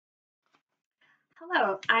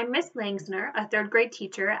Hello, I'm Miss Langsner, a third grade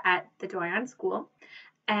teacher at the Doyon School,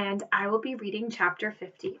 and I will be reading Chapter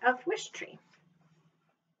 50 of Wishtree.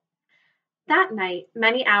 That night,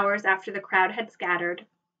 many hours after the crowd had scattered,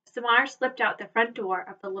 Samar slipped out the front door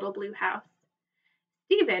of the little blue house.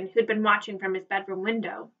 Stephen, who'd been watching from his bedroom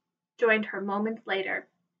window, joined her moments later.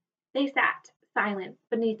 They sat, silent,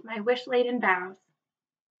 beneath my wish-laden boughs.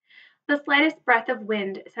 The slightest breath of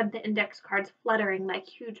wind sent the index cards fluttering like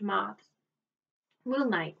huge moths.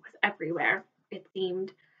 Moonlight was everywhere, it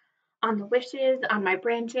seemed, on the wishes, on my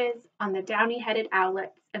branches, on the downy-headed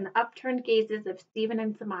owlets, and the upturned gazes of Stephen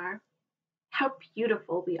and Samar. How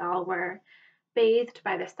beautiful we all were, bathed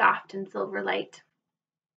by the soft and silver light.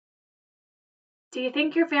 "Do you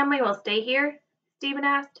think your family will stay here?" Stephen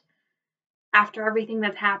asked. "After everything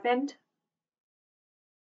that's happened?"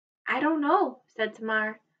 "I don't know," said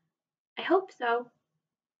Samar. "I hope so."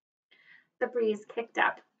 The breeze kicked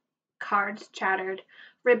up. Cards chattered.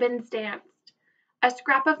 Ribbons danced. A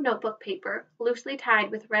scrap of notebook paper, loosely tied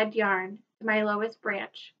with red yarn to my lowest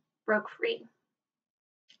branch, broke free.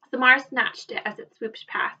 Samar snatched it as it swooped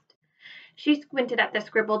past. She squinted at the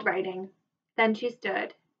scribbled writing. Then she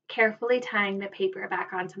stood, carefully tying the paper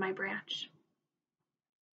back onto my branch.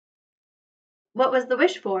 "What was the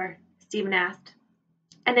wish for?" Stephen asked.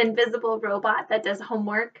 "An invisible robot that does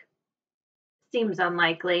homework?" "Seems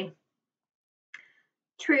unlikely."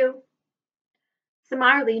 "True."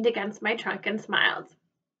 Samar leaned against my trunk and smiled.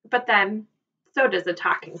 "But then, so does a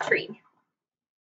talking tree."